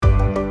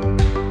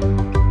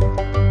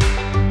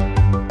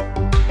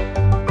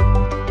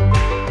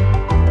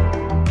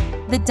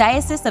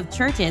Diocese of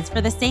Churches for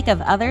the Sake of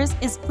Others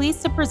is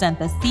pleased to present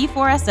the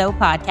C4SO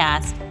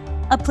podcast,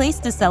 a place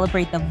to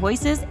celebrate the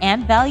voices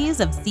and values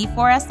of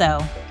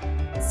C4SO.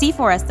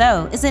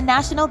 C4SO is a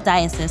national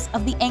diocese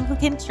of the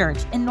Anglican Church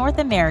in North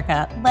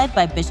America led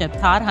by Bishop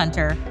Todd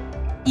Hunter.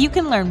 You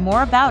can learn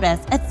more about us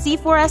at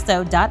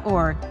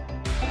c4so.org.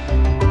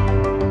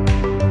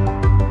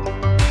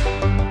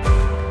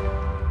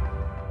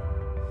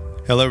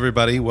 Hello,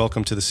 everybody.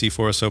 Welcome to the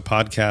C4SO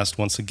podcast.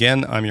 Once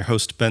again, I'm your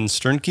host, Ben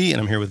Sternke,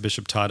 and I'm here with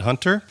Bishop Todd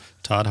Hunter.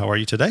 Todd, how are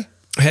you today?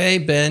 Hey,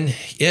 Ben.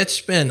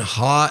 It's been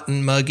hot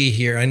and muggy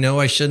here. I know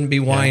I shouldn't be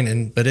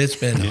whining, but it's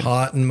been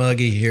hot and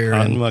muggy here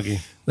in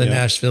the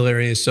Nashville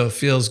area. So it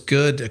feels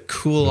good to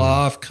cool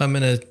off, come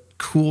in a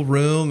cool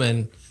room,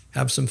 and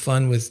have some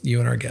fun with you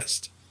and our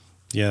guest.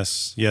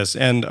 Yes.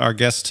 And our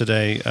guest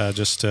today,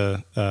 just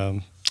to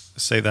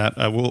say that,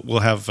 we'll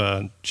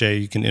have Jay,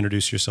 you can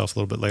introduce yourself a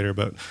little bit later,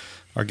 but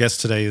our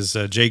guest today is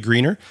Jay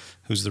Greener,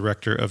 who's the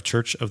Rector of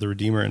Church of the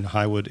Redeemer in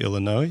Highwood,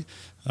 Illinois.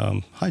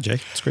 Hi,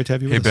 Jay. It's great to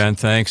have you with us. Hey, Ben.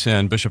 Thanks.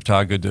 And Bishop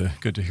Todd, good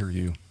to hear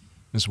you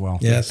as well.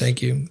 Yeah,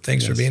 thank you.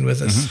 Thanks for being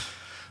with us.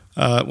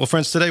 Well,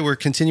 friends, today we're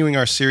continuing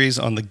our series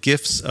on the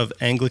Gifts of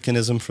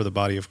Anglicanism for the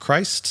body of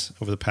Christ.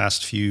 Over the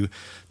past few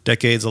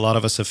decades, a lot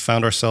of us have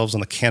found ourselves on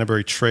the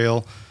Canterbury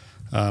Trail,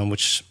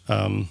 which,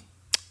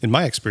 in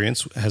my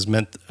experience, has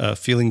meant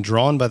feeling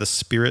drawn by the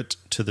Spirit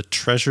to the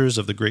treasures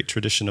of the great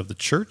tradition of the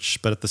Church,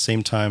 but at the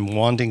same time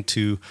wanting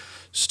to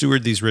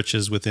steward these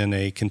riches within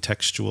a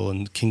contextual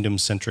and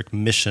kingdom-centric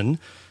mission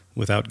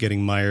without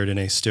getting mired in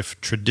a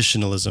stiff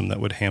traditionalism that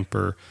would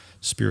hamper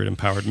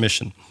Spirit-empowered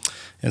mission.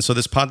 And so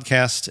this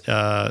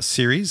podcast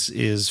series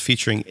is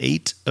featuring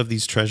 8 of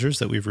these treasures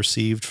that we've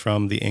received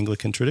from the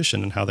Anglican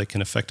tradition and how they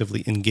can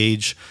effectively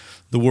engage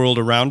the world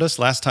around us.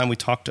 Last time we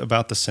talked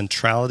about the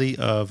centrality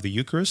of the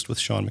Eucharist with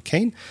Sean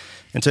McCain.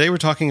 And today we're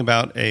talking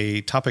about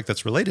a topic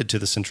that's related to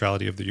the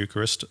centrality of the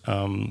Eucharist,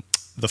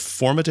 the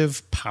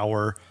formative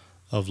power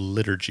of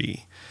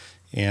liturgy.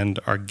 And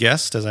our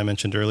guest, as I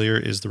mentioned earlier,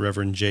 is the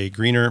Reverend Jay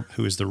Greener,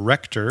 who is the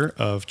Rector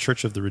of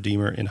Church of the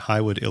Redeemer in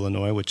Highwood,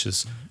 Illinois, which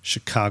is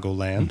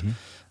Chicagoland.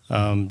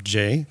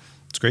 Jay,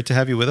 it's great to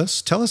have you with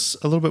us. Tell us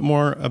a little bit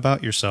more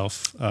about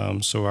yourself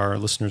so our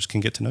listeners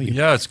can get to know you.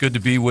 Yeah, it's good to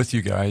be with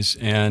you guys.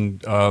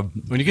 And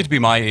when you get to be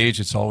my age,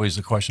 it's always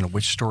the question of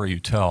which story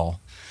you tell.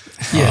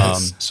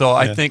 Yes.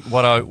 I think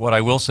what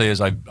I will say is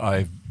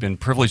I've been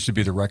privileged to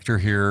be the rector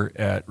here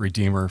at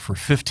Redeemer for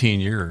 15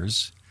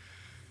 years.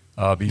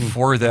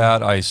 Before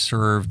that, I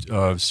served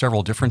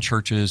several different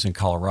churches in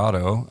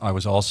Colorado. I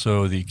was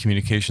also the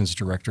communications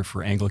director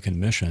for Anglican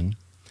Mission.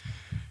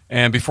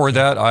 And before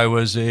that, I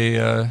was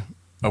a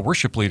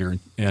worship leader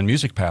and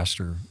music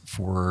pastor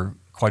for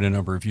quite a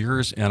number of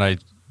years. And I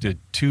did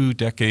 2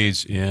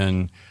 decades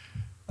in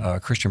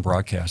Christian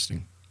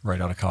broadcasting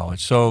right out of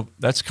college. So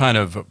that's kind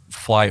of a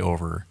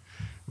flyover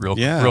real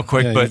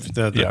quick.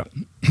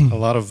 A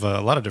lot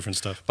of different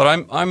stuff.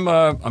 But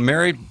I'm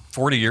married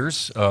 40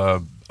 years.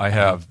 I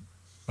have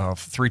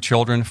 3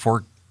 children,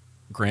 4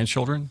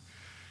 grandchildren,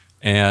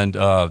 and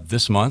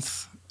this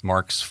month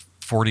marks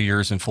 40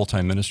 years in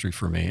full-time ministry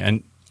for me.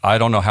 And I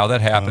don't know how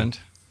that happened.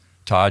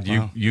 Todd,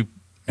 you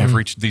have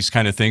reached these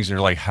kind of things, and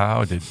you're like,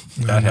 how did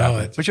that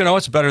happen? But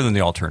it's better than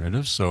the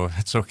alternative, so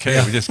it's okay.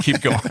 Yeah. We just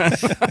keep going.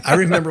 I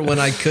remember when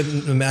I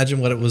couldn't imagine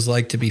what it was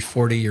like to be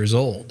 40 years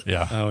old.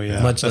 Yeah. Oh,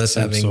 yeah. Much less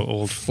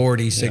having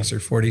 46 or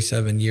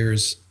 47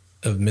 years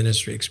of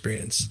ministry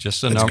experience.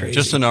 Just a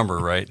number,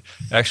 right?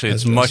 Actually,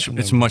 it's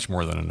much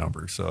more than a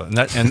number. So, and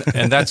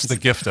that's the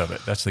gift of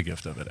it. That's the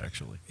gift of it,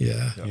 actually.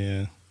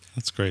 Yeah.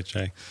 That's great,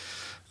 Jay.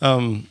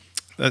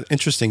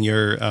 Interesting.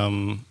 You're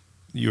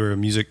a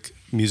music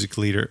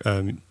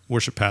leader,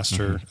 worship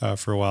pastor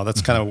for a while.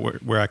 That's kind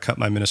of where I cut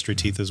my ministry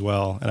teeth as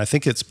well. And I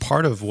think it's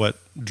part of what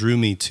drew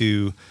me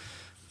to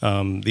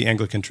the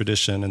Anglican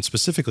tradition and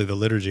specifically the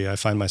liturgy. I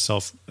find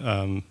myself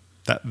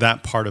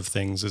that part of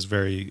things is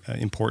very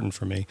important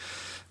for me.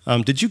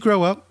 Did you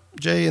grow up,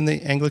 Jay, in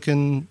the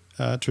Anglican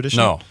tradition?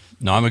 No.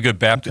 I'm a good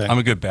Baptist. Okay. I'm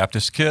a good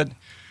Baptist kid.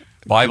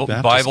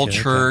 Bible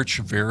church,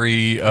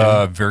 very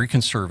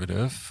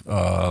conservative,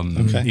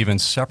 even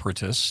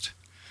separatist.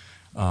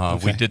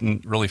 We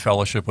didn't really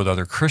fellowship with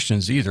other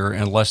Christians either,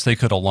 unless they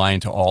could align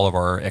to all of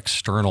our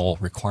external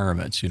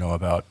requirements,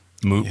 about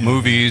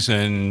movies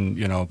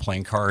and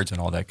playing cards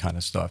and all that kind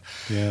of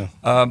stuff. Yeah.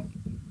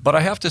 But I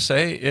have to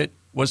say, it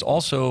was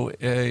also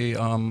a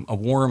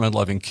warm and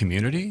loving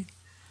community.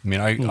 I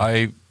mean,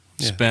 I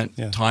spent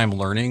time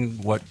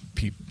learning what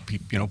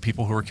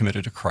people who were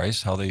committed to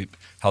Christ, how they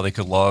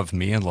could love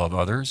me and love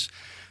others.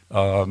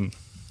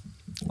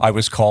 I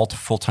was called to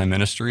full-time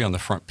ministry on the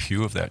front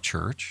pew of that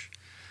church.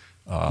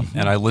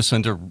 And I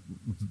listened to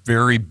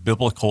very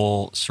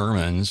biblical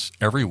sermons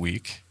every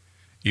week,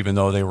 even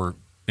though they were,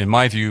 in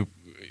my view,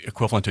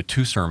 equivalent to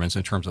 2 sermons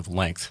in terms of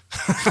length.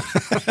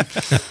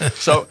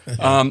 So,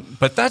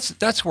 but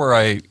that's where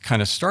I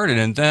kind of started.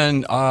 And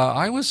then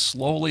I was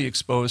slowly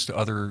exposed to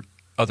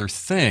other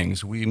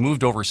things. We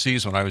moved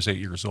overseas when I was 8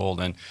 years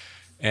old,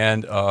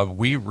 And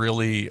we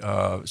really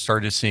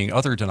started seeing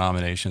other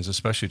denominations,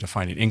 especially to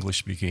find an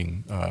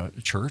English-speaking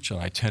church. And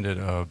I attended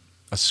a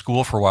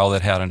school for a while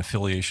that had an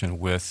affiliation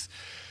with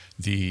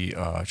the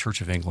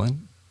Church of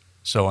England.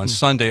 So on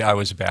Sunday I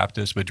was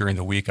Baptist, but during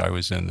the week I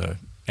was in the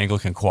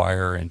Anglican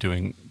choir and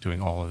doing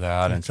all of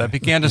that. Okay. And so that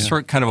began to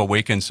sort of kind of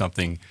awaken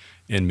something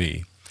in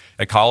me.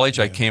 At college,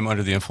 I came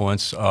under the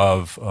influence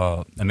of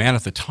a man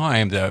at the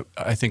time that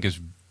I think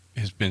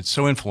has been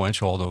so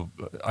influential, although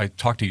I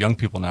talk to young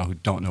people now who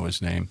don't know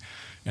his name,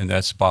 and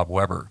that's Bob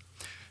Weber.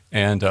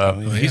 And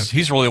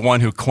he's really the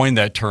one who coined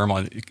that term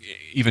on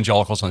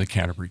evangelicals on the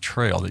Canterbury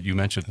Trail that you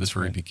mentioned at the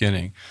very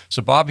beginning.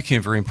 So Bob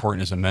became very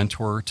important as a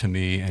mentor to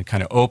me and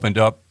kind of opened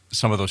up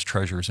some of those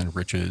treasures and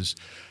riches.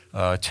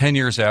 10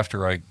 years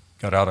after I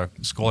got out of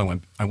school,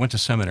 I went to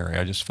seminary.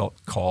 I just felt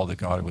called that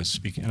God was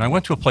speaking. And I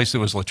went to a place that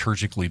was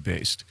liturgically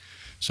based.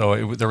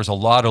 So there was a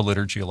lot of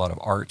liturgy, a lot of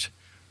art,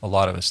 a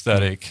lot of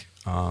aesthetic,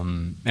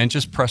 and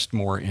just pressed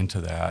more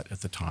into that at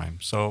the time.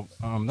 So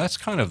that's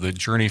kind of the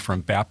journey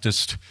from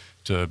Baptist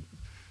to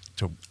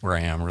where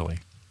I am, really.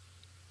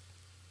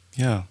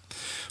 Yeah.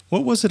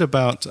 What was it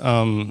about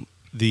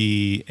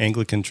the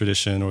Anglican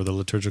tradition or the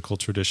liturgical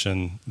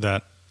tradition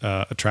that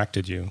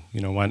attracted you?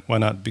 You know, why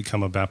not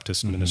become a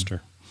Baptist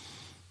minister?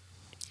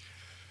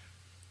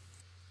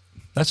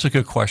 That's a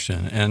good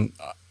question. And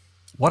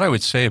what I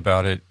would say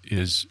about it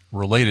is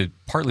related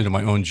partly to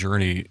my own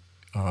journey.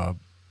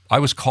 I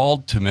was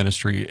called to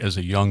ministry as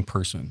a young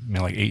person,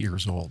 like 8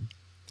 years old.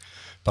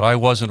 But I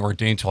wasn't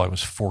ordained till I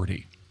was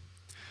 40.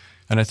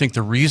 And I think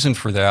the reason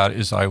for that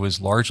is I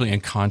was largely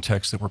in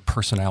contexts that were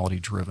personality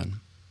driven.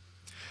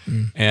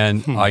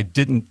 And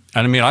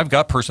I've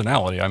got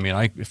personality.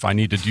 If I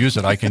need to use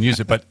it, I can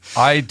use it, but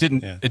it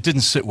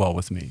didn't sit well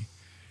with me.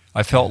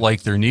 I felt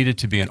like there needed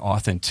to be an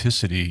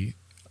authenticity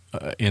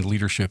in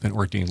leadership and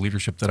ordained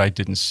leadership that I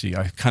didn't see.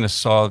 I kind of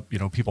saw,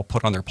 people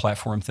put on their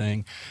platform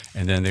thing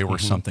and then they were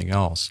something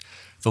else.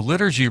 The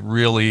liturgy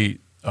really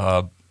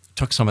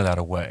took some of that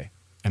away.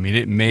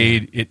 It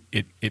made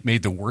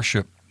it the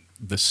worship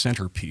the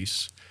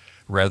centerpiece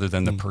rather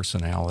than the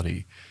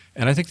personality.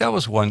 And I think that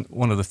was one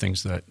of the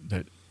things that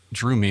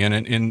drew me. And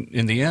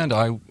in the end,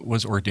 I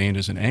was ordained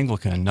as an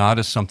Anglican, not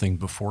as something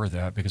before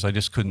that, because I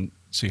just couldn't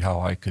see how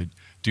I could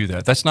do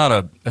that. That's not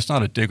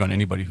a dig on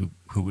anybody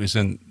who is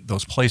in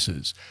those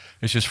places.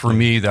 It's just for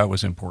me that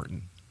was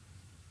important.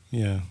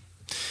 Yeah.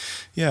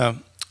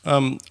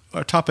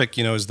 Our topic,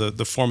 is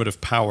the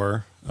formative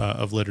power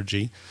of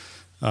liturgy.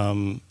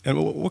 And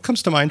what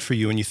comes to mind for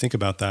you when you think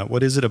about that?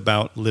 What is it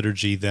about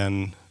liturgy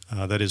then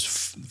that is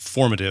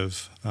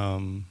formative?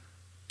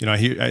 I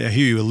hear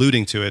you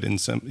alluding to it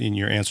in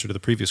your answer to the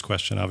previous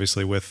question.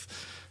 Obviously, with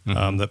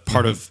that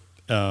part of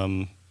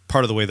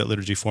the way that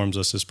liturgy forms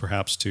us is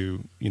perhaps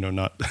to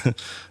not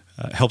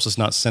helps us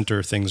not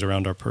center things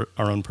around our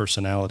own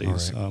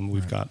personalities. Right,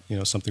 we've got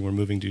something we're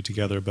moving to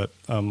together. But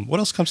what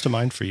else comes to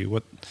mind for you?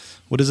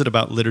 What is it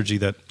about liturgy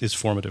that is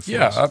formative for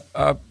us?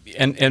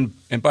 And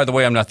by the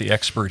way, I'm not the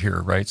expert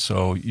here, right?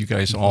 So you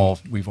guys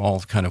we've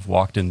all kind of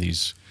walked in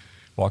these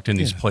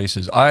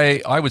places.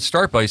 I would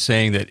start by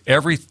saying that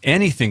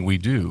anything we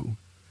do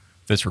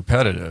that's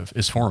repetitive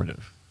is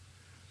formative.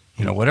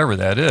 Whatever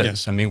that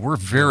is. Yeah. We're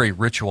very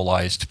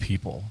ritualized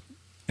people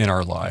in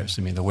our lives.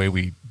 The way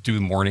we do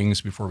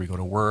mornings before we go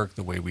to work,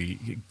 the way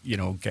we,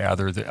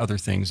 gather, the other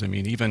things.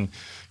 Even,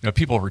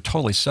 people who are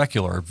totally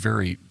secular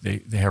are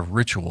they have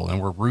ritual and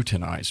we're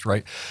routinized,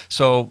 right?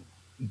 So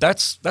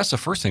that's the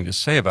first thing to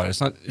say about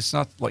it. It's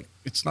not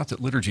that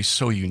liturgy is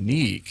so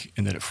unique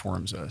in that it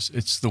forms us.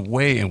 It's the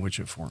way in which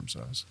it forms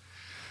us.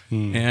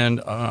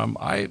 And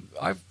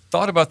I've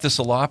thought about this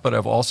a lot, but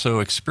I've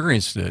also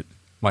experienced it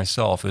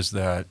myself, is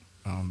that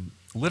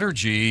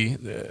liturgy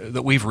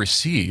that we've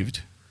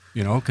received,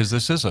 because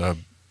this is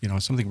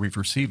something we've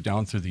received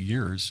down through the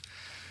years,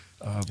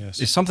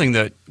 is something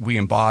that we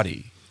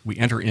embody, we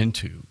enter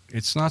into.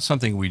 It's not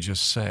something we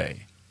just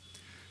say.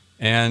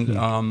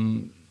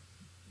 And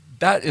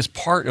that is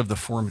part of the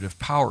formative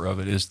power of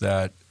it, is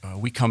that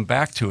we come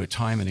back to it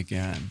time and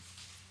again,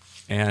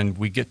 and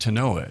we get to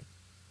know it,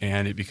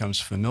 and it becomes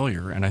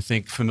familiar. And I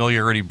think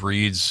familiarity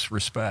breeds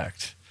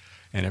respect,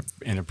 and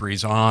it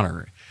breeds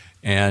honor.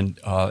 And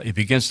it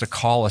begins to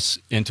call us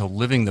into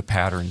living the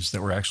patterns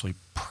that we're actually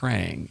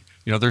praying.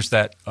 There's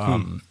that,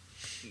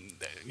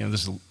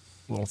 this is a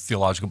little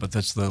theological, but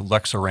that's the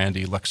lex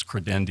orandi, lex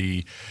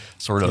credendi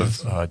sort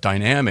of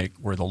dynamic,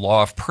 where the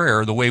law of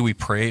prayer, the way we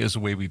pray is the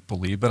way we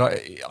believe, but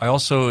I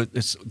also,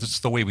 it's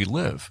the way we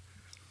live.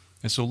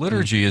 And so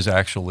liturgy is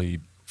actually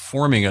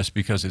forming us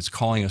because it's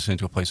calling us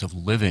into a place of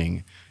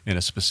living in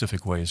a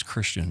specific way as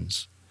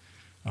Christians.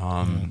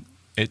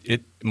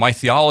 My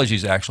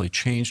theology's actually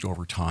changed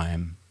over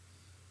time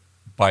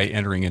by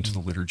entering into the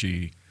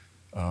liturgy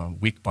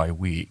week by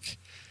week.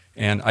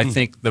 And I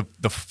think the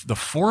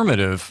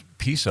formative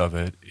piece of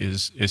it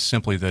is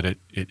simply that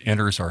it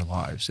enters our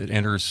lives. It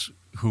enters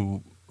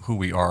who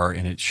we are,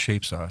 and it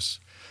shapes us.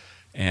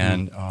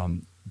 And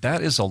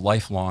that is a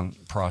lifelong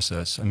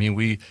process.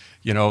 The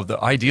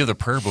idea of the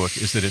prayer book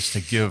is that it's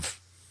to give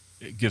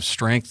it gives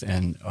strength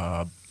and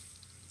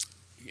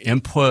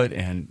input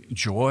and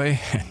joy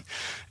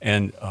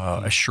and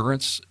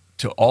assurance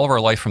to all of our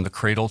life from the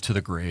cradle to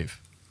the grave.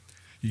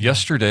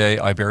 Yesterday,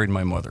 I buried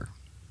my mother.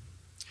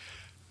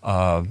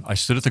 I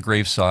stood at the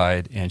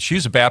graveside, and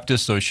she's a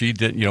Baptist, so she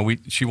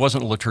didn't, she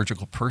wasn't a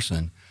liturgical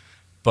person,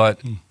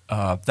 but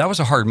that was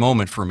a hard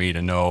moment for me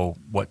to know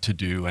what to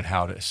do and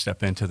how to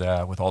step into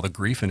that with all the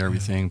grief and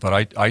everything.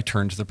 But I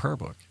turned to the prayer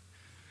book,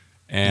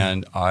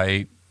 and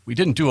we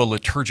didn't do a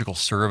liturgical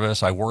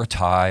service. I wore a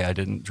tie. I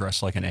didn't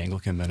dress like an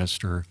Anglican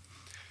minister,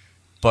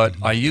 but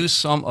I used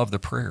some of the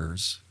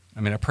prayers. I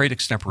mean, I prayed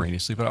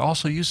extemporaneously, but I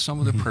also used some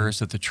of the prayers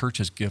that the church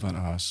has given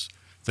us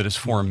that has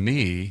formed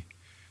me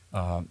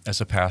as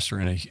a pastor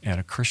and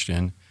a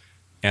Christian.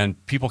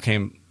 And people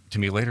came to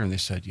me later and they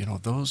said,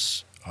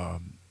 those,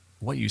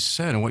 what you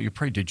said and what you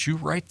prayed, did you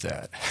write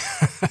that?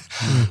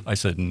 I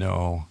said,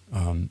 no.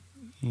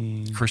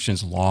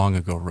 Christians long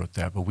ago wrote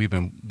that, but we've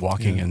been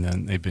walking and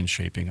then they've been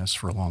shaping us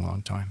for a long,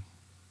 long time.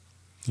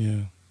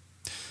 Yeah.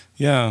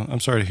 Yeah, I'm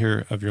sorry to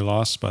hear of your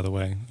loss, by the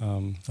way.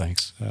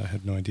 Thanks. I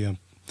had no idea.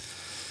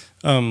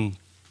 Man,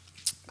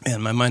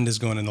 my mind is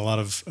going in a lot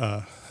of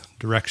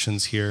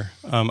directions here.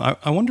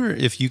 I wonder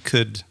if you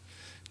could,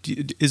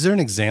 is there an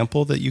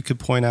example that you could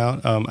point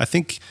out? I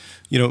think,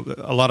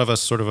 a lot of us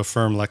sort of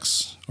affirm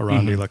lex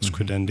orandi, lex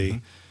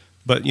credendi,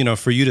 but,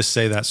 for you to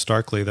say that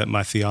starkly, that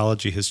my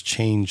theology has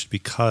changed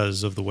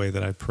because of the way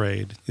that I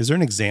prayed, is there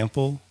an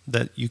example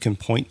that you can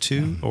point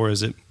to, or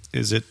is it, I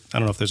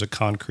don't know if there's a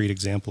concrete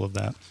example of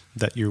that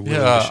you're willing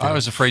to share? I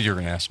was afraid you were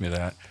going to ask me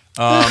that.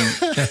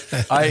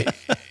 I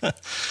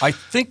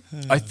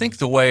think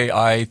the way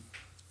I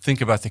think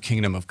about the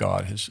kingdom of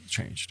God has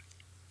changed,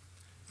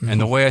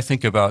 and the way I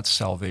think about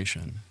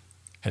salvation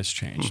has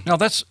changed. Now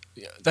that's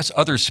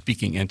others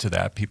speaking into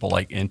that, people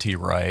like N.T.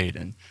 Wright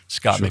and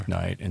Scott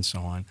McKnight and so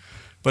on,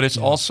 but it's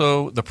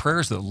also the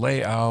prayers that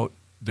lay out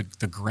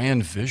the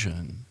grand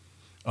vision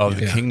of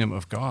the kingdom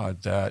of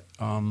God that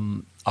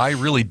I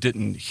really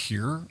didn't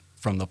hear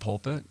from the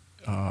pulpit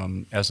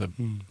as a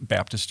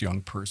Baptist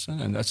young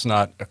person, and that's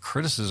not a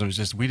criticism. It's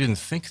just we didn't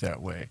think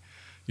that way.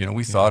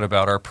 We thought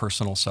about our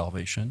personal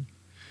salvation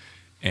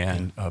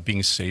and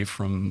being saved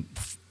from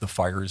the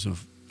fires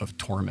of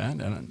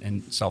torment,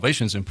 and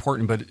salvation is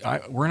important,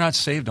 but we're not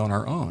saved on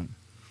our own.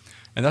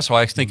 And that's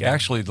why I think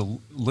actually the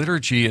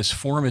liturgy is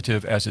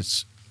formative as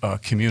it's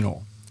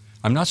communal.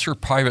 I'm not sure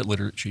private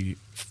liturgy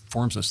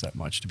forms us that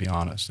much, to be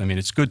honest. I mean,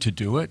 it's good to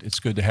do it. It's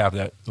good to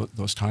have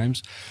those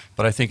times,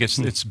 but I think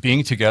it's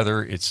being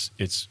together.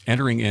 It's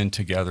entering in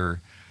together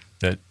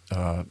that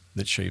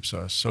shapes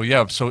us.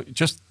 So so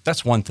just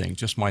that's one thing.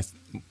 Just my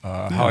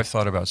how I've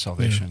thought about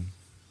salvation.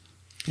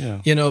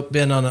 Yeah.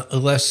 Ben, on a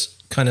less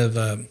kind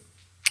of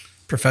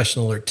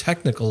professional or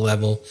technical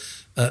level,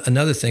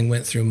 another thing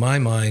went through my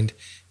mind,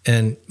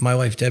 and my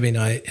wife Debbie and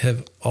I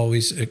have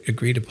always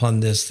agreed upon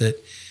this,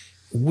 that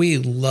we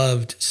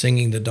loved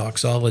singing the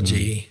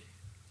doxology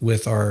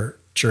with our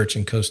church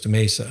in Costa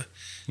Mesa.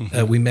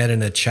 We met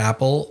in a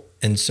chapel,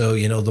 and so,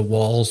 the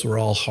walls were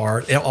all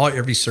hard.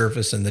 Every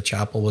surface in the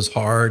chapel was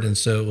hard, and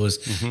so it was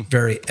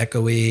very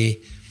echoey.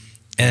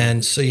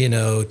 And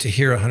so, to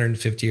hear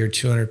 150 or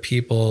 200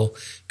 people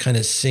kind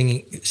of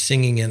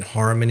singing in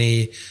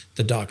harmony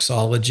the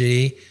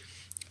doxology,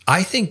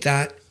 I think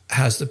that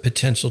has the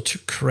potential to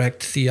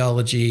correct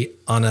theology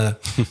on a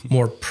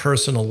more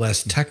personal,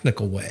 less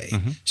technical way.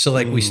 So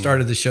like we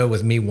started the show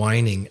with me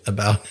whining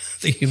about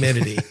the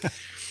humidity.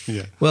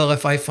 Well,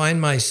 if I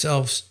find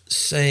myself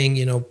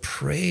saying,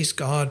 praise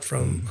God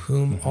from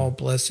whom all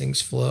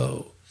blessings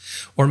flow,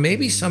 or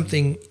maybe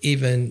something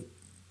even,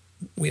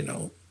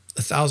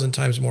 1,000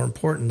 times more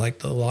important, like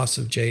the loss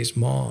of Jay's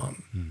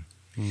mom.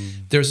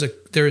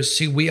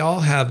 We all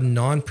have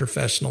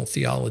non-professional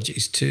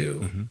theologies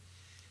too.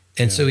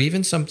 And so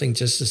even something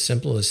just as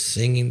simple as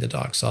singing the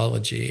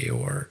doxology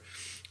or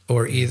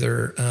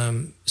either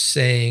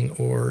saying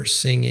or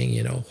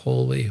singing,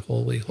 holy,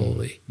 holy,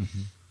 holy,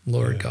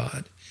 Lord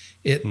God.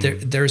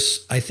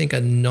 There's, I think,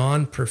 a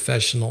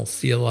non-professional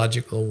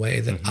theological way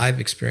that I've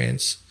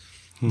experienced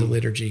the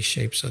liturgy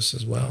shapes us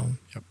as well.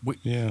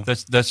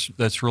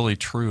 That's really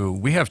true.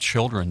 We have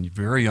children,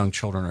 very young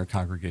children in our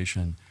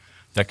congregation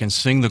that can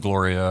sing the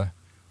Gloria,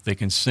 they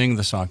can sing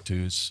the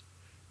Sanctus,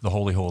 the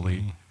Holy,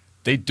 Holy.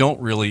 They don't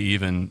really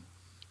even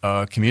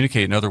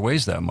communicate in other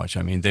ways that much.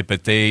 I mean, they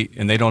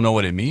don't know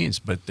what it means,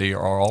 but they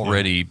are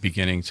already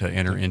beginning to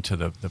enter into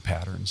the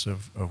patterns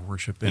of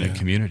worship in a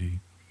community.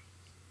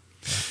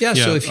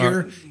 So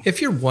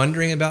if you're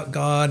wondering about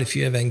God, if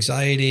you have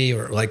anxiety,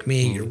 or like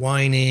me, you're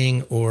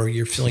whining, or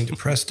you're feeling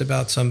depressed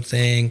about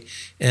something,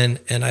 and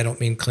I don't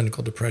mean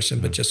clinical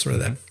depression, but just sort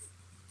of that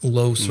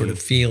low sort of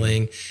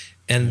feeling,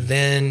 and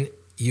then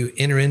you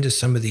enter into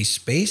some of these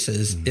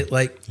spaces, it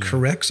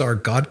corrects our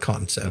God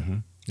concept.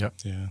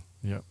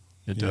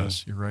 It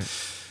does. You're right.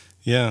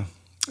 Yeah.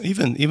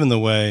 Even the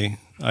way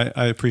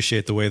I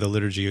appreciate the way the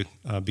liturgy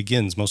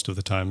begins most of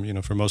the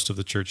time. For most of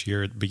the church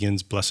year, it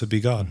begins "Blessed be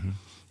God."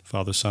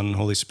 Father, Son, and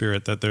Holy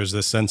Spirit, that there's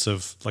this sense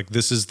of like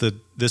this is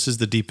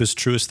the deepest,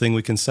 truest thing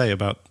we can say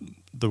about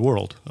the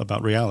world,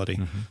 about reality,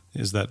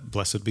 is that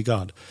blessed be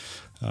God.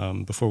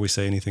 Before we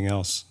say anything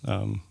else,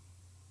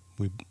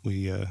 we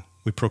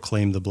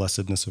proclaim the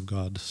blessedness of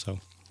God. So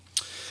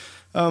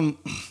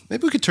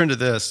maybe we could turn to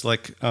this.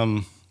 Like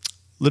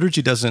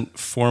liturgy doesn't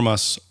form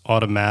us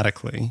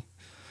automatically.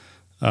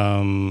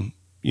 And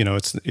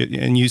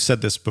you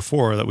said this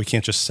before, that we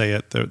can't just say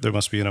it. There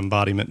must be an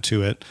embodiment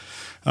to it.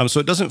 So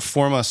it doesn't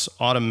form us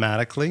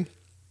automatically.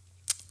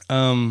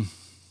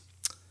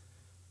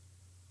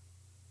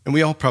 And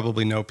we all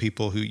probably know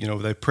people who,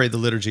 they pray the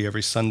liturgy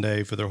every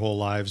Sunday for their whole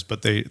lives,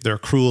 but they're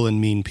cruel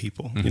and mean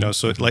people,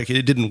 so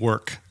it didn't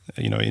work,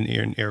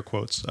 in air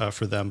quotes,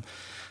 for them.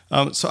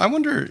 So I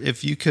wonder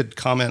if you could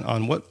comment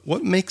on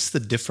what makes the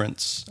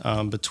difference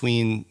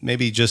between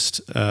maybe just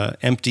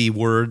empty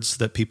words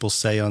that people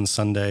say on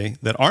Sunday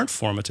that aren't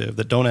formative,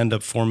 that don't end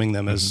up forming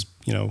them as,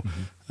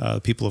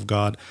 people of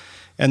God,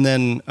 and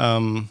then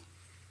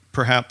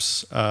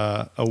perhaps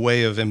a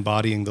way of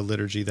embodying the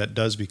liturgy that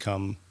does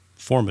become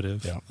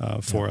formative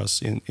for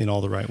us in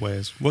all the right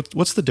ways.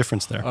 What's the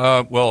difference there?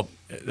 We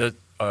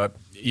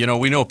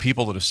know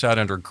people that have sat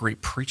under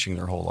great preaching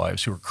their whole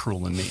lives who are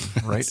cruel and mean,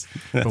 right?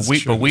 But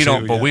we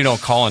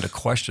don't call into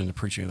question the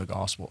preaching of the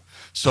gospel.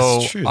 So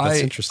that's true. That's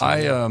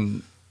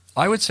interesting.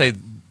 I would say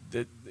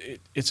that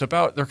it's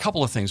about, there are a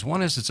couple of things.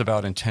 One is it's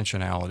about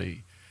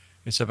intentionality.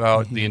 It's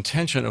about the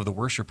intention of the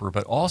worshiper,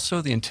 but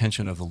also the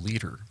intention of the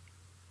leader.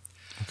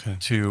 Okay.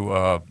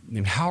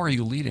 How are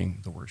you leading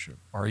the worship?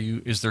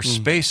 Is there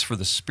space for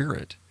the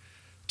Spirit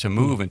to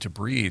move and to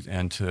breathe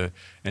and to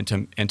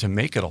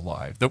make it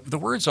alive? The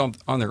words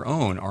on their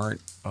own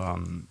aren't.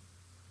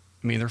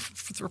 They're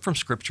from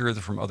Scripture,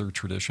 they're from other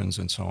traditions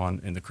and so on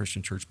in the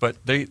Christian church,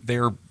 but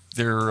they're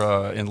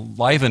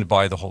enlivened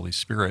by the Holy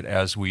Spirit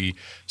as we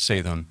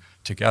say them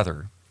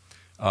together.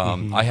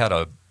 I had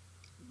a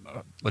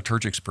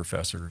liturgics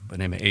professor by the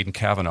name of Aidan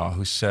Kavanaugh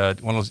who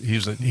said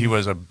he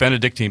was a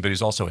Benedictine, but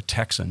he's also a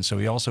Texan. So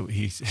he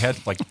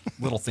had like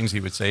little things he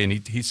would say,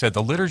 and he said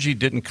the liturgy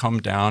didn't come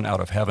down out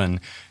of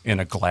heaven in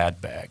a glad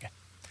bag.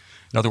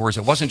 In other words,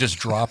 it wasn't just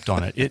dropped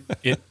on it.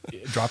 It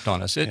dropped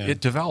on us. It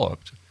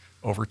developed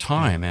over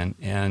time,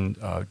 and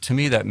to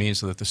me that means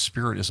that the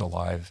Spirit is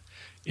alive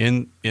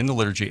in the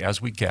liturgy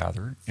as we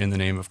gather in the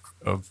name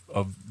of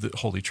the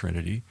Holy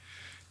Trinity.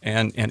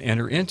 And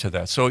enter into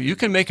that. So you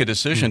can make a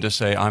decision to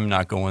say, I'm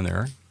not going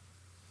there.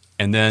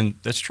 And then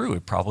that's true.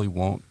 It probably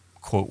won't,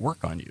 quote,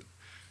 work on you.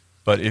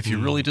 But if you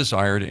really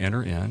desire to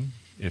enter in,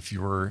 if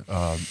you're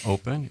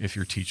open, if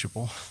you're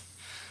teachable,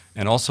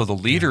 and also the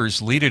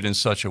leaders lead it in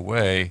such a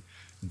way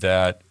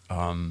that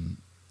the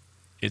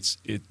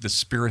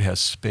Spirit has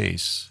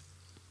space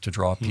to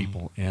draw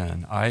people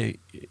in. I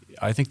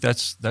think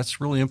that's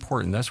really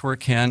important. That's where it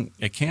can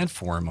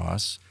form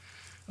us.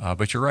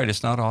 But you're right;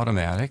 it's not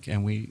automatic,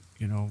 and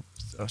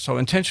so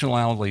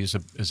intentionality is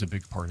a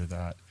big part of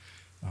that.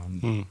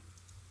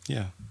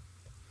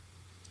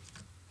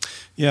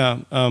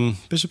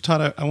 Bishop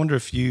Todd, I wonder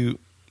if you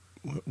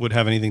would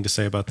have anything to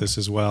say about this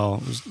as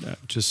well,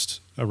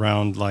 just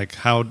around like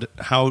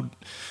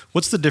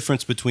what's the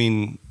difference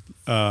between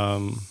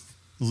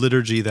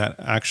liturgy that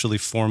actually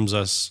forms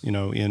us,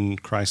 in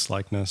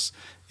Christ-likeness,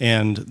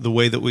 and the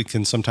way that we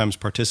can sometimes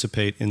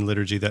participate in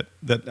liturgy that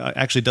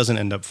actually doesn't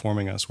end up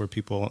forming us, where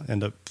people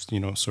end up,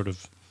 sort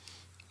of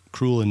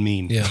cruel and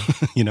mean. Yeah.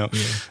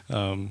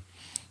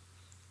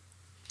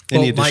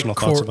 Any additional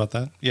thoughts about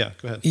that? Yeah,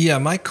 go ahead. Yeah,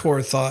 my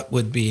core thought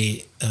would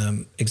be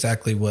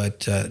exactly what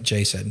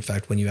Jay said. In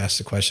fact, when you asked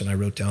the question, I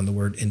wrote down the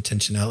word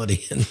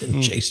intentionality, and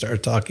then Jay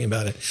started talking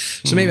about it.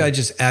 So maybe I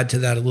just add to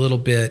that a little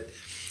bit.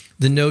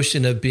 The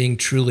notion of being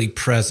truly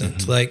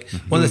present. Like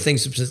one of the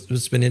things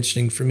that's been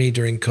interesting for me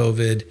during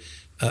COVID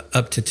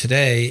up to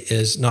today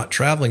is not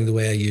traveling the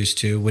way I used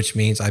to, which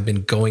means I've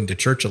been going to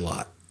church a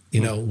lot,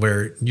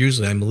 where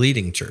usually I'm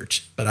leading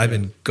church, but I've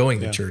been going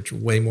to church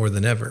way more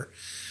than ever.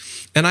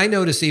 And I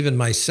notice even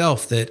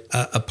myself that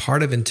a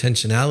part of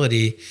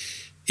intentionality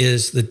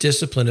is the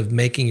discipline of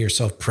making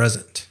yourself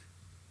present.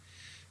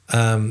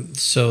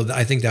 So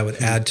I think that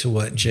would add to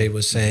what Jay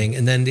was saying.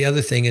 And then the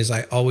other thing is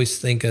I always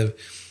think of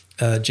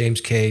James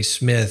K.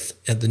 Smith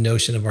and the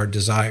notion of our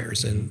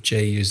desires, and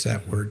Jay used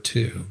that word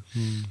too.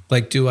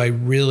 Like, do I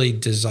really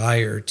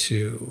desire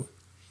to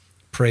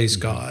praise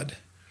God,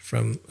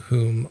 from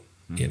whom,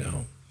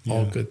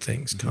 all good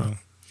things come?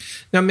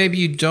 Now, maybe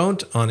you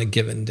don't on a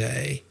given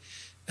day,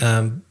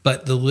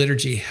 but the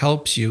liturgy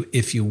helps you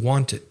if you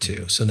want it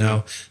to. So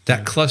now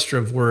that cluster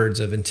of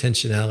words of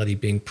intentionality,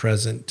 being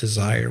present,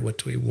 desire, what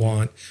do we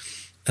want?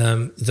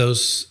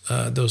 Those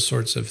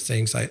sorts of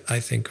things I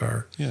think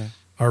are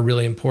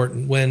really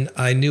important. When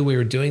I knew we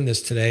were doing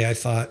this today, I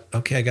thought,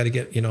 okay, I got to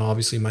get,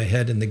 obviously my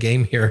head in the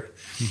game here.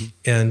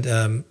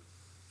 And,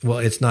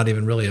 it's not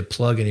even really a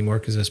plug anymore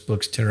because this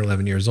book's 10 or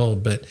 11 years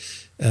old. But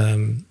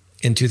in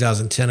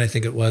 2010, I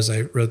think it was,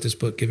 I wrote this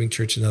book, Giving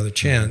Church Another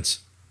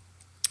Chance.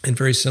 And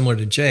very similar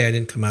to Jay, I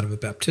didn't come out of a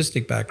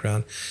Baptistic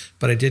background,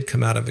 but I did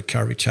come out of a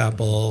Calvary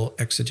Chapel,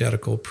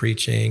 exegetical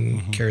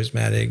preaching,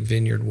 charismatic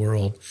vineyard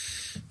world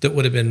that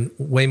would have been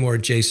way more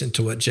adjacent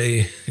to what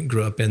Jay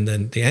grew up in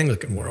than the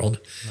Anglican world,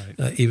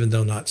 even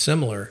though not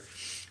similar.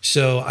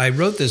 So I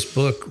wrote this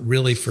book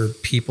really for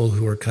people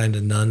who are kind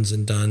of nuns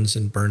and duns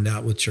and burned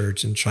out with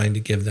church and trying to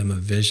give them a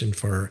vision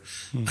for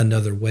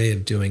another way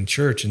of doing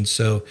church. And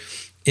so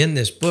in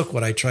this book,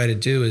 what I try to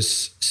do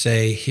is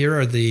say, here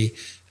are the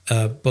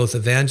both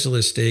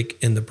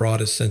evangelistic in the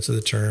broadest sense of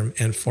the term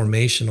and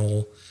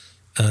formational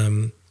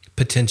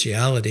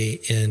potentiality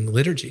in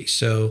liturgy.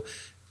 So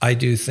I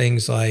do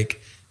things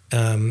like,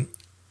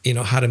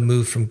 how to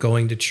move from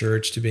going to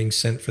church to being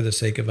sent for the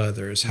sake of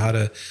others, how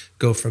to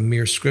go from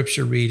mere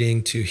scripture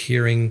reading to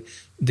hearing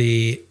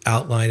the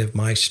outline of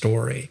my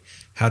story,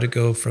 how to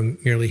go from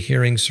merely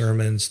hearing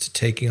sermons to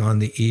taking on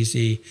the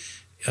easy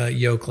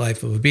yoke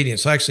life of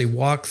obedience. So I actually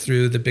walk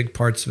through the big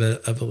parts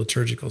of a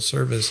liturgical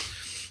service,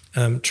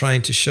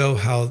 trying to show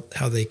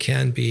how they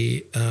can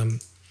be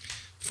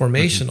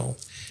formational.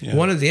 Yeah.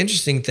 One of the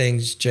interesting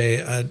things,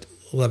 Jay, I'd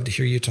love to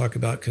hear you talk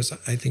about, because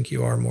I think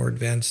you are more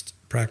advanced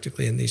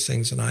practically in these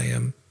things than I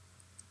am.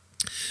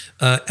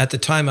 At the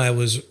time I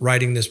was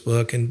writing this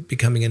book and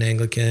becoming an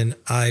Anglican,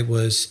 I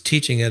was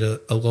teaching at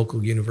a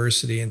local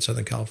university in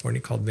Southern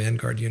California called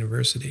Vanguard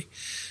University.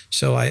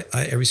 So I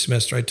every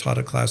semester I taught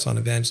a class on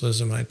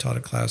evangelism, and I taught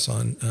a class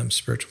on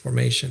spiritual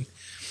formation.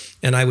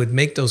 And I would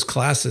make those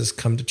classes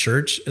come to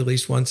church at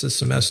least once a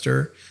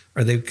semester,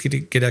 or they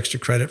could get extra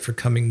credit for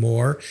coming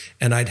more,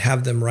 and I'd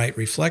have them write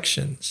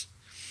reflections.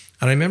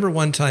 And I remember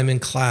one time in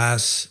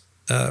class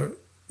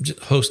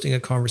hosting a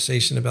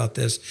conversation about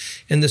this,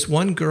 and this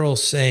one girl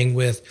saying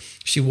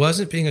she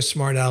wasn't being a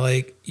smart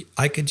aleck.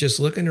 I could just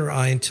look in her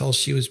eye and tell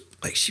she was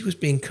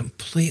being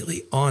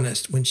completely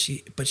honest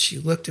but she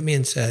looked at me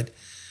and said,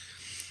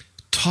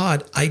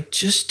 "Todd, I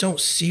just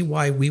don't see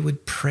why we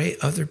would pray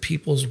other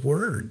people's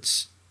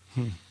words.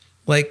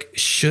 Like,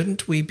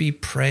 shouldn't we be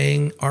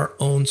praying our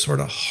own sort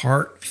of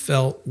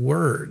heartfelt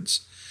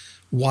words?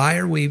 Why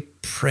are we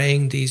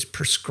praying these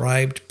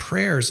prescribed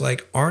prayers?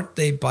 Like, aren't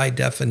they by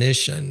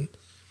definition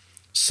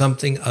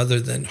something other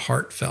than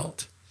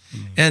heartfelt?"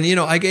 And,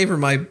 I gave her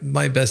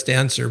my best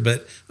answer,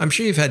 but I'm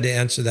sure you've had to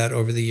answer that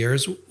over the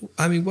years.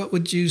 I mean, what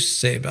would you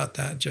say about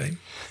that, Jay?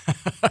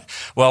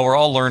 Well, we're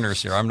all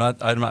learners here. I'm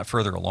not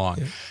further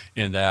along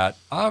in that.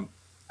 I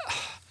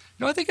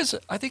think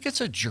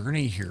it's a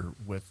journey here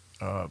with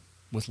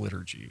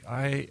liturgy.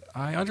 I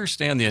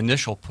understand the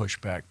initial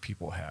pushback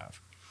people have.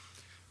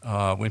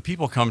 When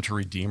people come to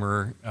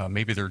Redeemer,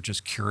 maybe they're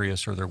just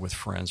curious or they're with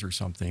friends or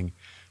something.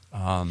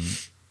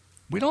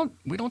 We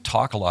don't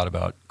talk a lot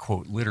about,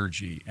 quote,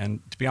 liturgy. And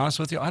to be honest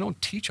with you, I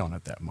don't teach on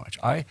it that much.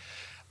 I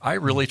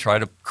really try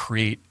to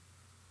create,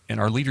 and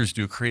our leaders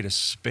do, create a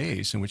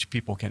space in which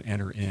people can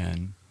enter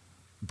in,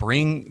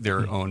 bring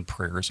their own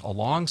prayers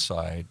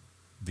alongside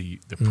the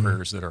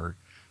prayers that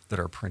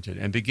are printed,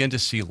 and begin to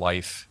see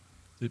life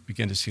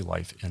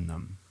in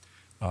them.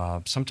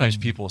 Sometimes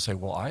people will say,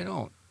 "Well, I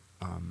don't.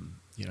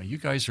 You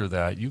guys are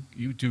that.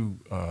 You do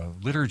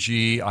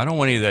liturgy. I don't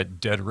want any of that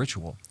dead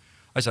ritual."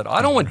 I said,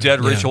 "I don't want dead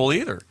ritual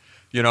either.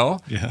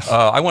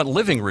 I want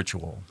living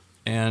ritual."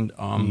 And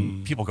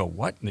people go,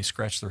 "What?" And they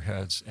scratch their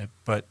heads.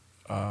 But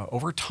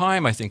over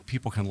time, I think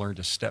people can learn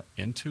to step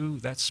into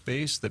that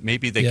space that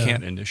maybe they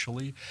can't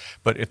initially.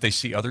 But if they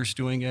see others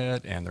doing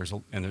it, and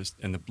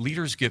the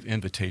leaders give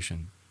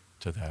invitation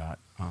to that.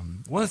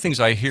 One of the things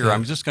I hear,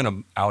 I'm just going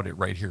to out it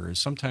right here, is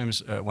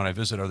sometimes when I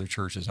visit other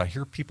churches, I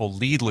hear people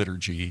lead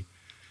liturgy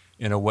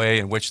in a way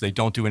in which they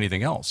don't do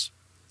anything else.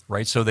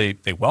 Right, so they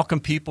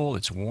welcome people.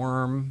 It's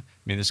warm.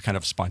 I mean, it's kind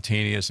of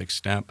spontaneous,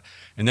 extemp,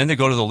 and then they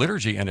go to the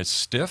liturgy, and it's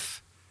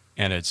stiff,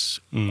 and it's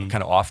kind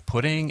of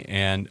off-putting,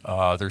 and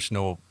there's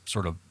no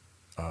sort of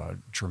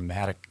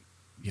dramatic,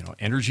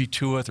 energy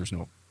to it. There's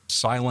no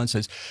silence,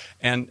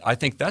 and I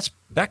think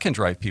that can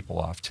drive people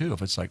off too.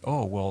 If it's like,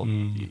 oh well,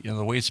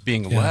 the way it's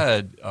being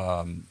led,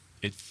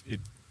 it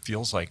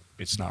feels like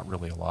it's not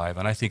really alive.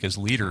 And I think as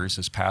leaders,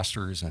 as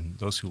pastors, and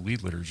those who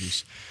lead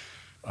liturgies,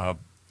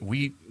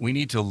 we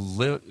need to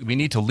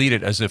lead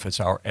it as if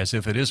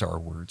it is our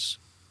words,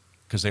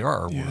 because they are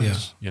our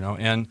words,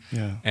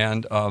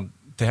 and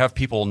to have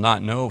people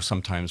not know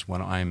sometimes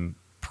when I'm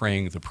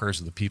praying the prayers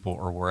of the people,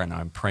 or when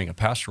I'm praying a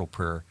pastoral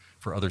prayer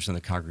for others in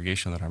the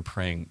congregation, that I'm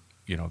praying,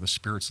 the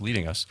Spirit's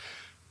leading us.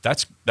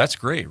 That's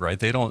great, right?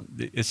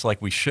 It's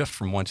like we shift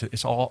from one to,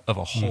 it's all of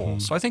a whole.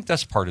 So I think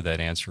that's part of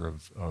that answer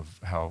of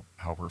how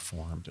we're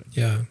formed.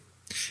 Yeah,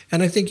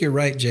 and I think you're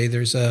right, Jay.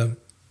 There's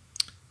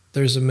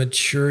a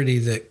maturity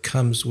that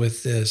comes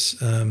with this.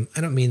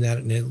 I don't mean that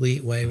in an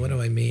elite way. What do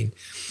I mean?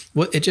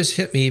 Well, it just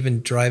hit me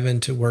even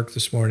driving to work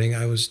this morning.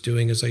 I was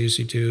doing, as I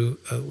usually do,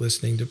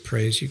 listening to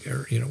Praise You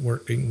Go,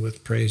 working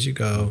with Praise You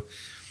Go.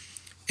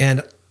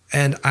 And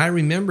I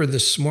remember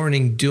this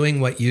morning doing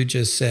what you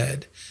just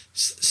said.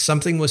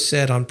 Something was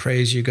said on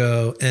Praise You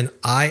Go, and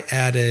I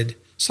added,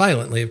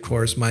 silently, of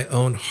course, my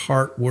own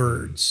heart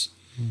words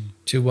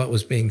to what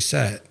was being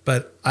said.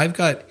 But I've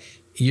got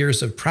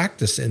years of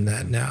practice in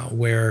that now,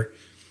 where,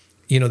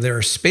 you know, there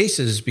are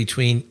spaces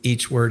between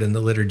each word in the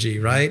liturgy,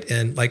 right?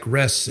 And like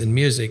rests in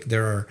music,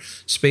 there are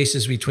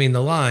spaces between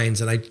the lines.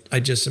 And I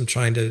just am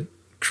trying to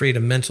create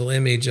a mental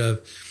image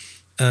of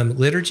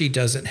liturgy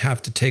doesn't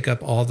have to take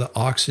up all the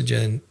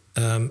oxygen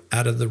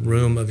out of the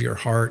room of your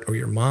heart or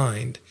your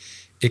mind.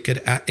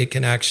 It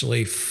can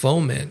actually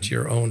foment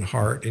your own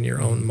heart and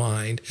your own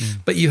mind,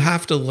 but you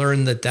have to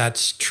learn that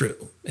that's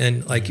true.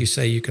 And like you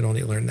say, you can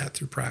only learn that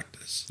through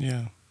practice.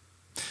 Yeah.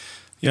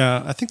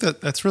 Yeah, I think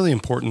that's really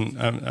important.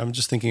 I'm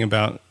just thinking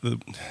about,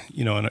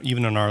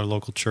 even in our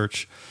local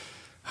church,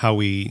 how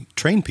we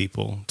train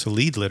people to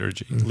lead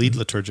liturgy, lead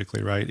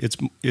liturgically, right?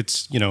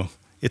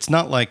 It's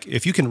not like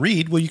if you can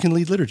read, well, you can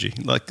lead liturgy.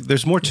 Like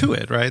there's more to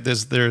it, right?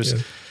 There's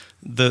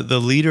the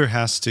leader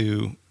has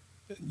to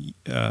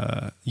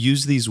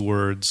use these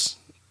words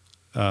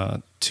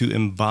to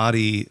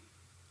embody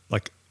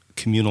like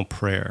communal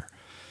prayer,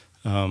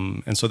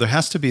 and so there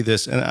has to be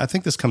this. And I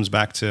think this comes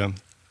back to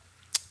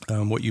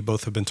what you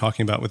both have been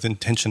talking about with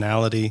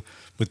intentionality,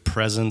 with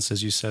presence,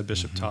 as you said,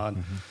 Bishop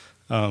Todd.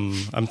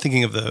 I'm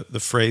thinking of the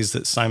phrase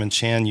that Simon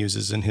Chan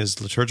uses in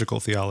his liturgical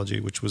theology,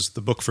 which was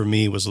the book for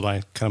me was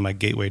kind of my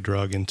gateway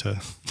drug into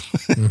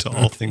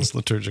all things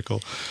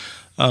liturgical.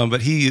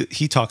 But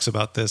he talks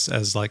about this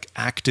as like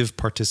active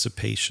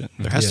participation.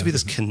 There has to be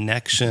this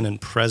connection and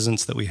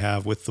presence that we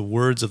have with the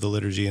words of the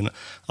liturgy, and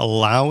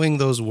allowing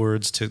those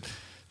words to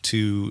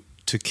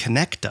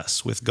connect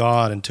us with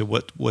God and to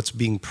what's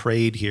being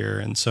prayed here.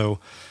 And so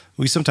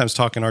we sometimes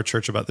talk in our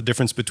church about the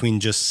difference between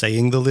just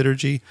saying the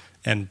liturgy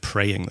and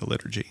praying the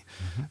liturgy.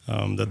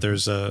 That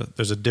there's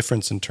a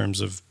difference in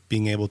terms of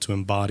being able to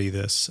embody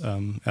this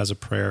as a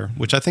prayer,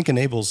 which I think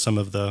enables some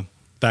of the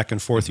back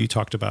and forth you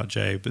talked about,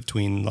 Jay,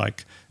 between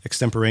like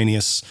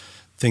extemporaneous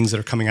things that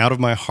are coming out of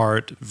my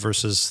heart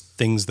versus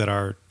things that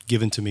are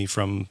given to me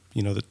from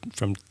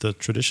the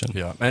tradition.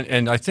 Yeah,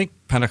 and I think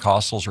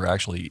Pentecostals are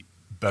actually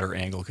better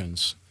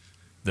Anglicans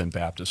than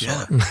Baptists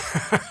are.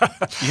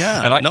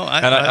 Yeah, and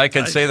I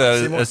can say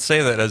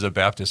that as a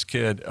Baptist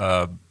kid,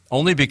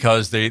 only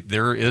because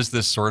there is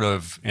this sort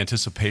of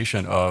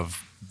anticipation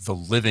of the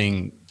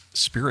living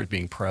Spirit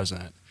being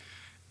present.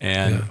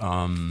 And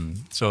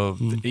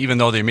even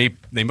though they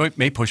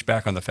may push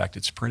back on the fact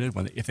it's printed,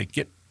 if they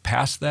get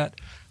past that,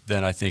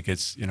 then I think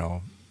it's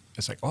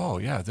like, oh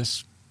yeah,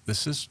 this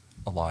is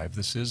alive.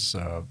 This is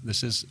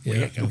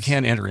we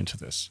can enter into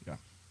this.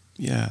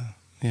 Yeah.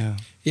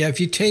 If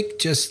you take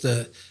just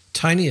the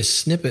tiniest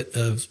snippet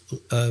of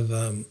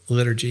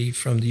liturgy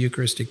from the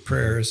Eucharistic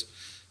prayers,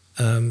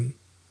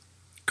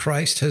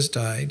 Christ has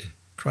died,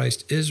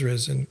 Christ is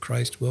risen,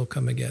 Christ will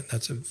come again.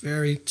 That's a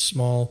very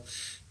small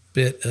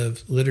bit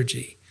of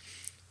liturgy.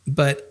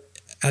 But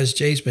as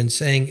Jay's been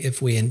saying,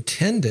 if we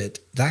intend it,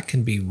 that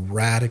can be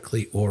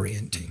radically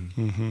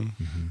orienting.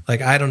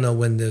 Like, I don't know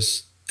when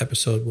this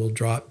episode will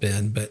drop,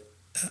 Ben, but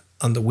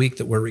on the week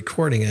that we're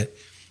recording it,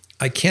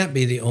 I can't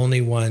be the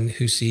only one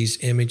who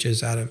sees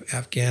images out of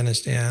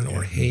Afghanistan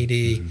or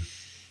Haiti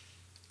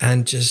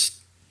and just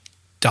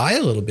die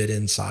a little bit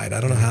inside. I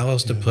don't know how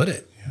else to put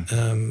it.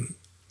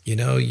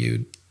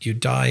 You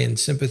die in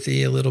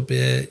sympathy a little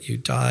bit. You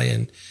die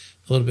in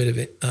a little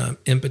bit of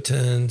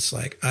impotence,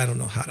 like, I don't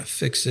know how to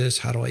fix this.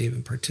 How do I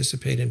even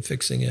participate in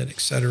fixing it,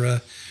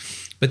 etc.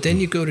 But then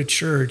you go to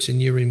church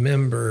and you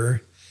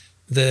remember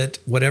that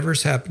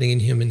whatever's happening in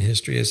human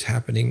history is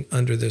happening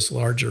under this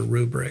larger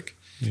rubric,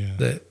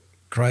 that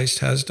Christ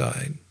has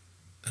died,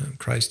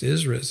 Christ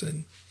is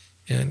risen,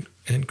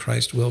 and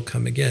Christ will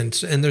come again.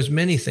 And there's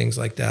many things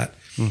like that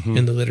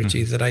in the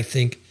liturgy that I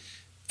think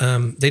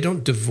they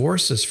don't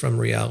divorce us from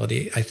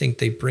reality. I think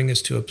they bring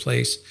us to a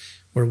place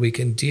where we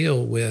can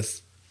deal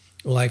with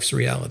life's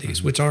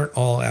realities, which aren't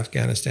all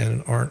Afghanistan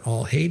and aren't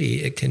all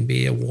Haiti. It can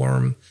be a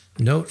warm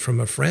note from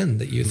a friend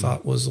that you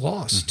thought was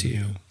lost to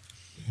you.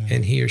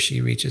 And he or she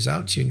reaches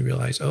out to you and you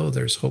realize, oh,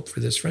 there's hope for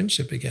this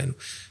friendship again.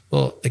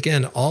 Well,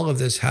 again, all of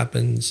this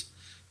happens,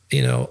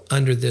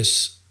 under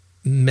this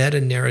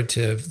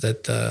meta-narrative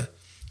that the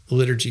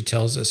liturgy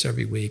tells us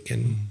every week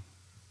in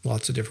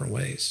lots of different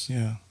ways.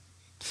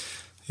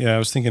 Yeah, I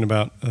was thinking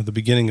about the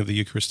beginning of the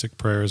Eucharistic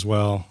prayer as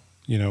well,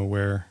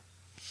 where,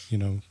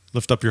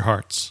 lift up your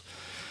hearts.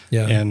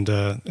 And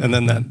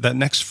then that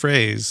next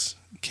phrase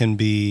can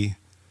be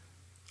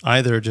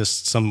either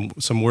just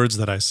some words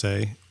that I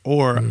say,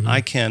 or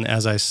I can,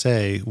 as I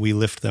say, we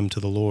lift them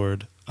to the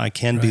Lord. I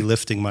can be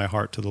lifting my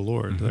heart to the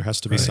Lord. There has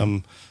to be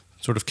some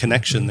sort of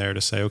connection there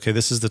to say, okay,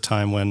 this is the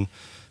time when,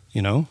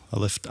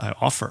 I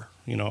offer,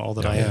 all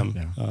that I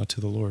am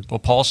to the Lord. Well,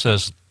 Paul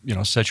says,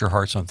 set your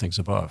hearts on things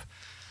above.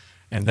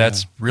 And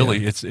that's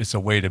really, it's a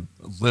way to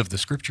live the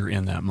Scripture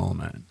in that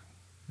moment.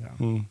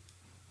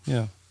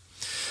 Yeah.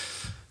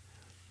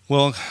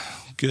 Well,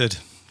 good.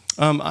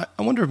 I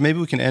wonder if maybe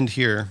we can end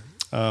here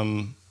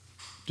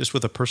just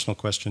with a personal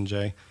question,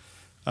 Jay.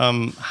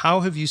 How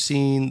have you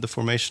seen the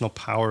formational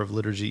power of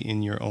liturgy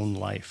in your own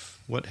life?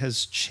 What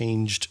has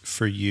changed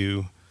for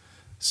you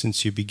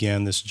since you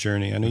began this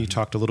journey? I know you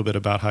talked a little bit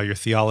about how your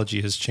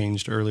theology has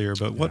changed earlier,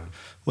 but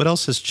what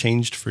else has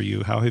changed for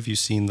you? How have you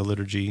seen the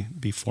liturgy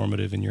be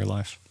formative in your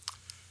life?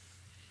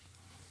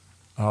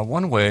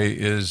 One way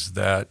is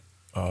that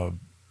the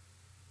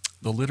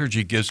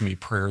liturgy gives me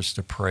prayers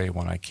to pray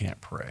when I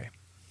can't pray.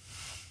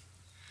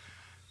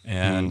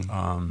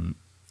 And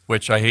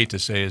which I hate to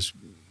say is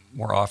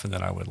more often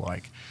than I would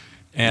like.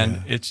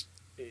 And it's,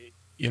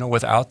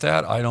 without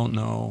that, I don't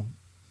know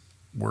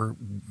what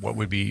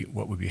would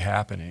be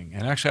happening.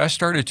 And actually, I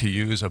started to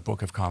use a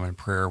Book of Common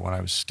Prayer when I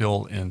was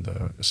still in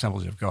the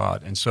Assemblies of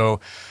God. And so,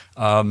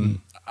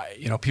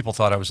 people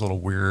thought I was a little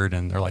weird,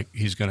 and they're like,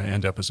 he's going to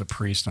end up as a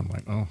priest. I'm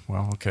like, oh,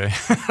 well, okay.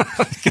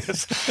 I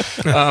guess.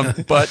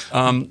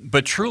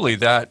 But truly,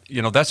 that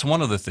that's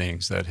one of the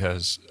things that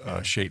has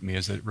shaped me,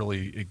 is that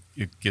really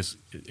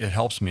it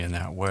helps me in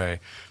that way.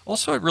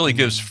 Also, it really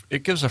gives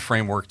a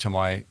framework to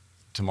my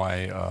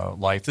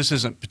life. This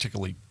isn't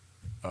particularly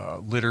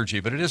liturgy,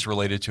 but it is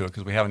related to it,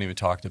 because we haven't even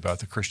talked about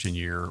the Christian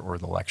year or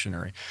the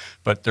lectionary.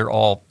 But they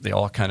all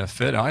kind of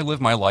fit. And I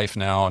live my life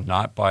now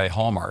not by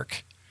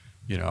Hallmark.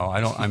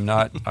 I'm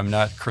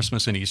not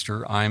Christmas and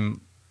Easter.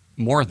 I'm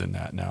more than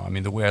that now. I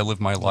mean, the way I live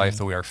my life,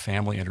 the way our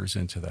family enters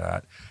into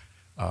that.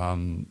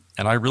 And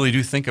I really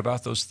do think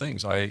about those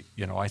things. I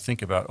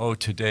think about,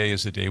 today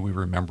is the day we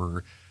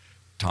remember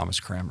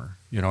Thomas Cranmer.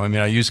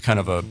 I use kind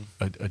of a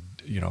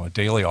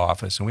daily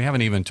office, and we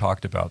haven't even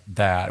talked about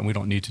that, and we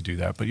don't need to do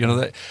that. But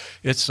that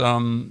it's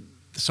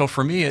so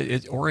for me,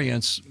 it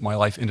orients my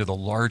life into the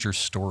larger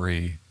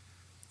story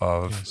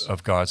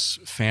of God's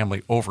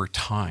family over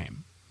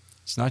time.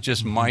 It's not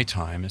just my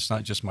time. It's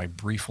not just my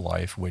brief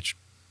life, which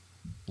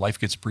life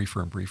gets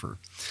briefer and briefer.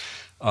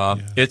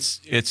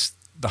 It's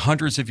the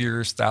hundreds of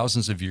years,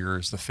 thousands of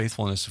years, the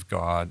faithfulness of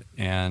God,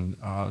 and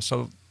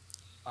so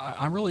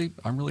I'm really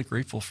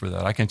grateful for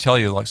that. I can tell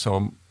you,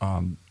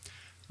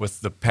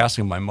 with the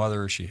passing of my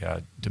mother, she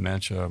had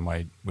dementia.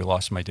 We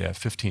lost my dad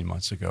 15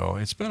 months ago.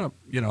 It's been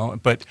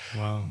but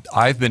wow.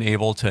 I've been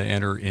able to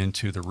enter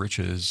into the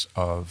riches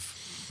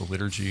of the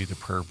liturgy, the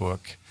prayer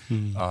book,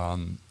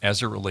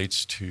 as it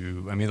relates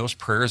to, those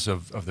prayers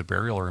of the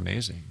burial are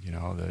amazing.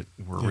 That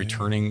we're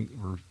returning,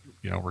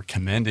 we're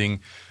commending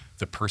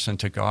the person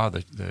to God,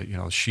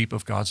 the sheep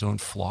of God's own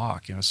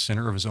flock,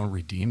 sinner of his own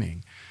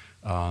redeeming.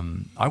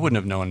 I wouldn't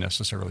have known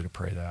necessarily to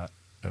pray that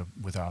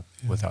without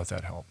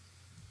that help.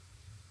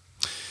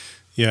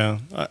 Yeah,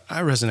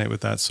 I resonate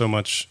with that so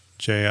much,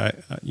 Jay.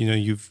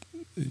 You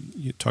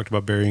talked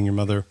about burying your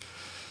mother.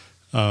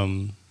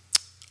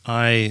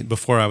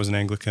 Before I was an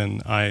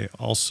Anglican, I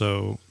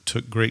also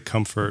took great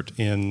comfort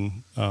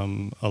in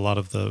a lot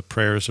of the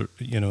prayers,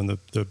 in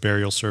the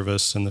burial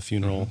service and the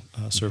funeral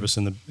service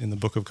in the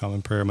Book of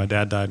Common Prayer. My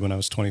dad died when I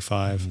was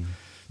 25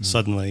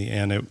 suddenly,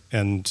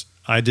 and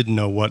I didn't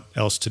know what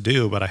else to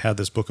do, but I had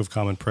this Book of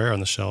Common Prayer on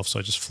the shelf, so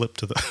I just flipped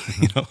to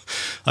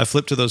I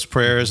flipped to those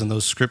prayers and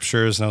those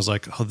scriptures, and I was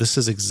like, oh, this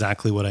is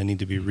exactly what I need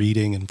to be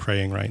reading and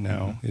praying right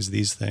now, is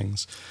these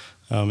things.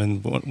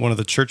 And one of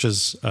the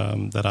churches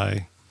that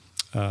I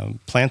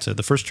planted,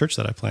 the first church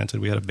that I planted,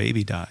 we had a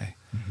baby die,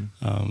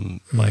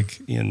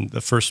 in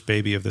the first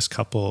baby of this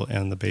couple,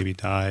 and the baby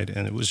died,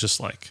 and it was just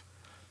like,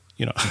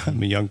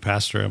 I'm a young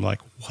pastor, I'm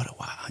like, what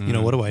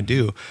do I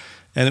do?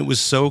 And it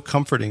was so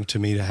comforting to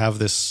me to have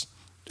this.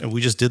 And we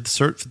just did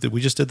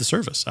the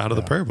service out of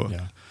the prayer book,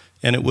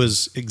 and it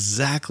was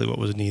exactly what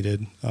was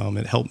needed.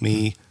 It helped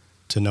me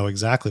to know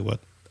exactly what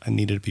I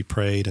needed to be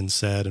prayed and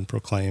said and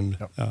proclaimed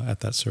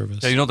at that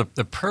service. Yeah,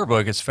 the prayer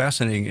book is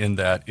fascinating in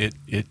that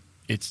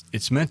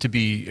it's meant to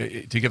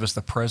be to give us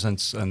the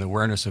presence and the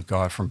awareness of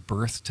God from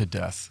birth to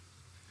death.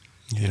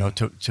 Yeah.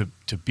 To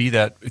be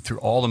that through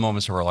all the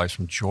moments of our lives,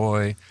 from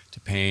joy to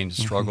pain, to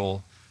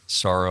struggle,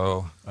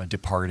 sorrow,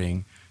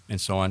 departing, and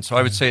so on. So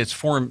I would say it's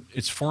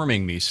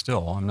forming me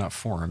still. I'm not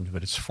formed,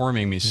 but it's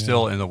forming me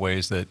still in the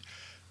ways that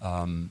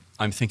I'm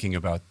thinking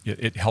about.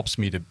 It helps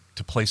me to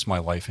place my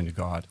life into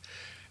God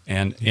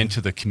and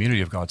into the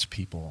community of God's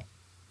people.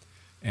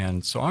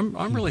 And so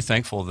I'm really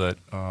thankful that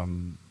I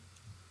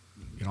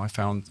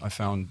found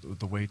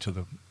the way to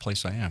the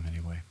place I am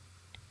anyway.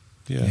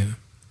 Yeah.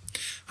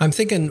 I'm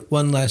thinking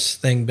one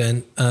last thing,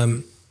 Ben.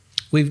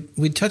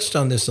 We touched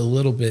on this a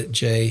little bit,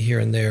 Jay, here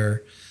and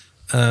there.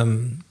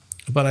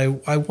 But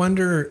I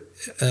wonder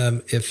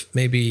if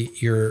maybe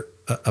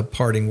a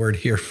parting word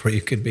here for you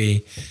could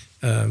be,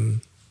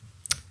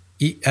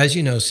 as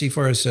you know,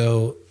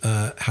 C4SO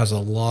has a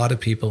lot of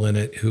people in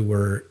it who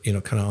were,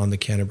 kind of on the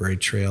Canterbury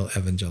Trail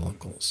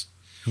evangelicals.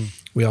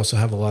 We also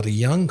have a lot of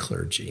young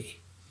clergy.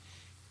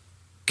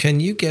 Can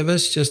you give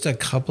us just a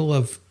couple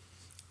of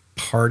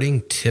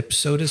parting tips,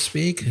 so to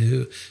speak,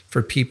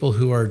 for people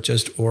who are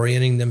just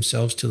orienting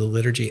themselves to the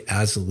liturgy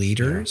as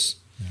leaders,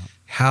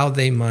 how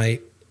they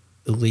might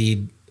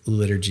lead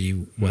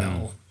liturgy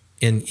well,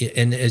 and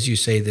as you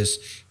say, this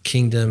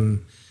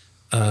kingdom,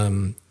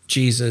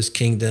 Jesus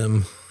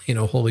kingdom,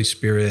 Holy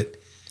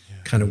Spirit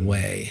kind of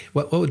way.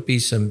 What would be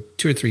some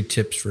 2 or 3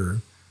 tips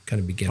for kind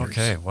of beginners?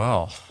 Okay,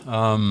 well,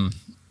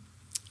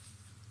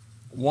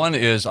 one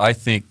is, I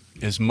think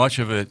as much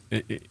of it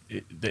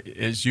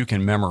as you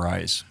can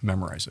memorize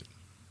it.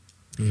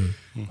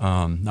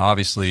 Now,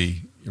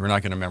 obviously, we're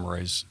not going to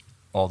memorize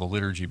all the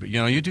liturgy, but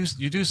you do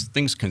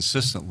things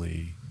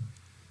consistently,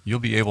 you'll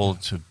be able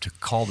to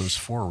call those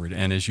forward.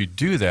 And as you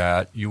do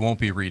that, you won't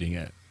be reading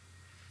it.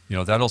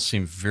 That'll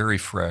seem very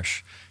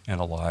fresh and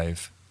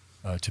alive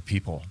to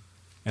people,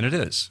 and it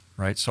is,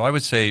 right? So I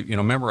would say,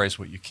 memorize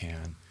what you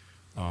can.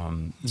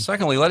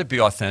 Secondly, let it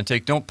be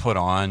authentic. Don't put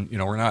on.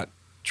 We're not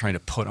trying to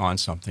put on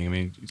something. I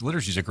mean,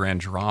 liturgy is a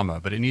grand drama,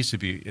 but it needs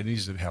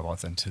to have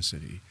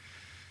authenticity,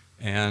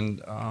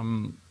 and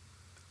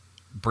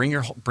bring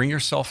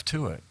yourself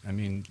to it. I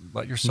mean,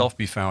 let yourself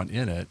be found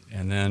in it,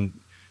 and then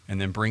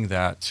bring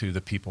that to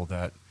the people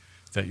that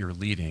you're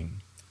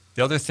leading.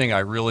 The other thing I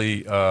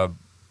really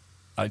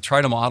I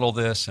try to model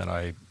this, and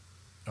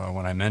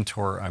when I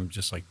mentor, I'm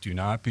just like, do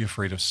not be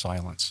afraid of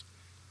silence.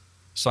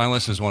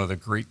 Silence is one of the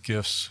great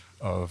gifts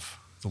of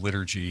the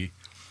liturgy,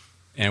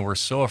 and we're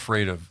so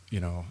afraid of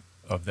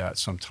that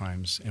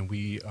sometimes. And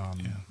we,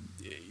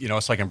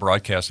 it's like in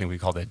broadcasting, we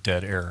call that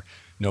dead air.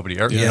 Nobody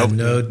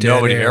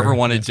ever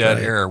wanted dead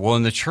air. Well,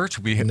 in the church,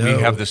 we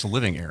have this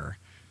living air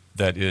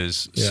that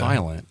is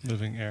silent.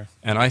 Living air.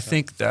 And I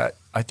think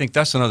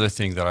that's another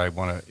thing that I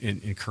want to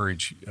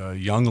encourage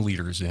young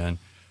leaders in.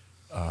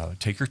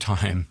 Take your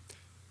time,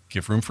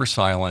 give room for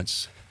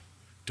silence,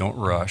 don't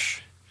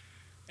rush,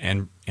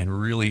 and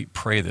really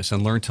pray this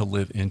and learn to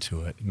live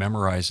into it,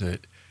 memorize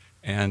it,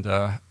 and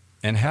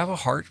have a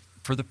heart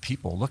for the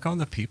people. Look on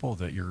the people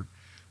that you're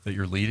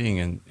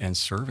leading and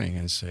serving,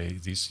 and say,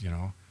 these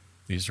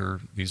are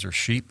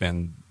sheep,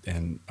 and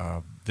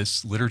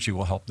this liturgy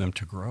will help them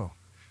to grow.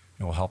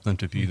 It will help them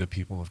to be the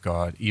people of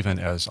God, even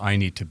as I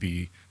need to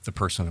be the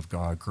person of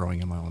God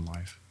growing in my own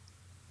life.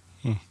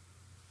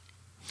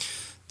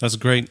 That's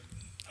great.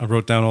 I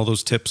wrote down all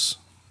those tips.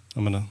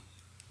 I'm gonna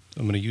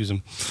use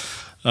them.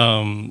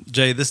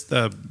 Jay, this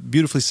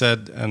beautifully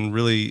said and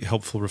really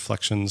helpful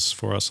reflections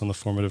for us on the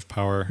formative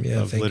power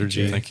of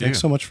liturgy. Thank you. Thanks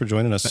so much for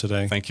joining us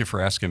today. Thank you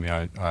for asking me.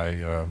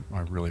 I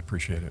really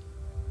appreciate it.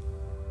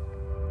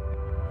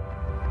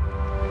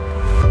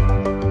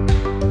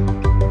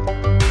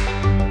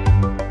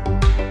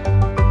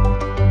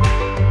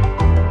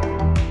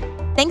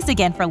 Thanks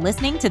again for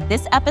listening to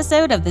this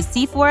episode of the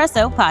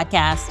C4SO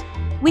podcast.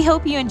 We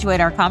hope you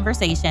enjoyed our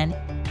conversation.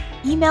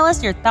 Email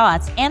us your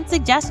thoughts and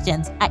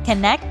suggestions at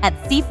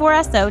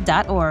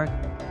connect@c4so.org.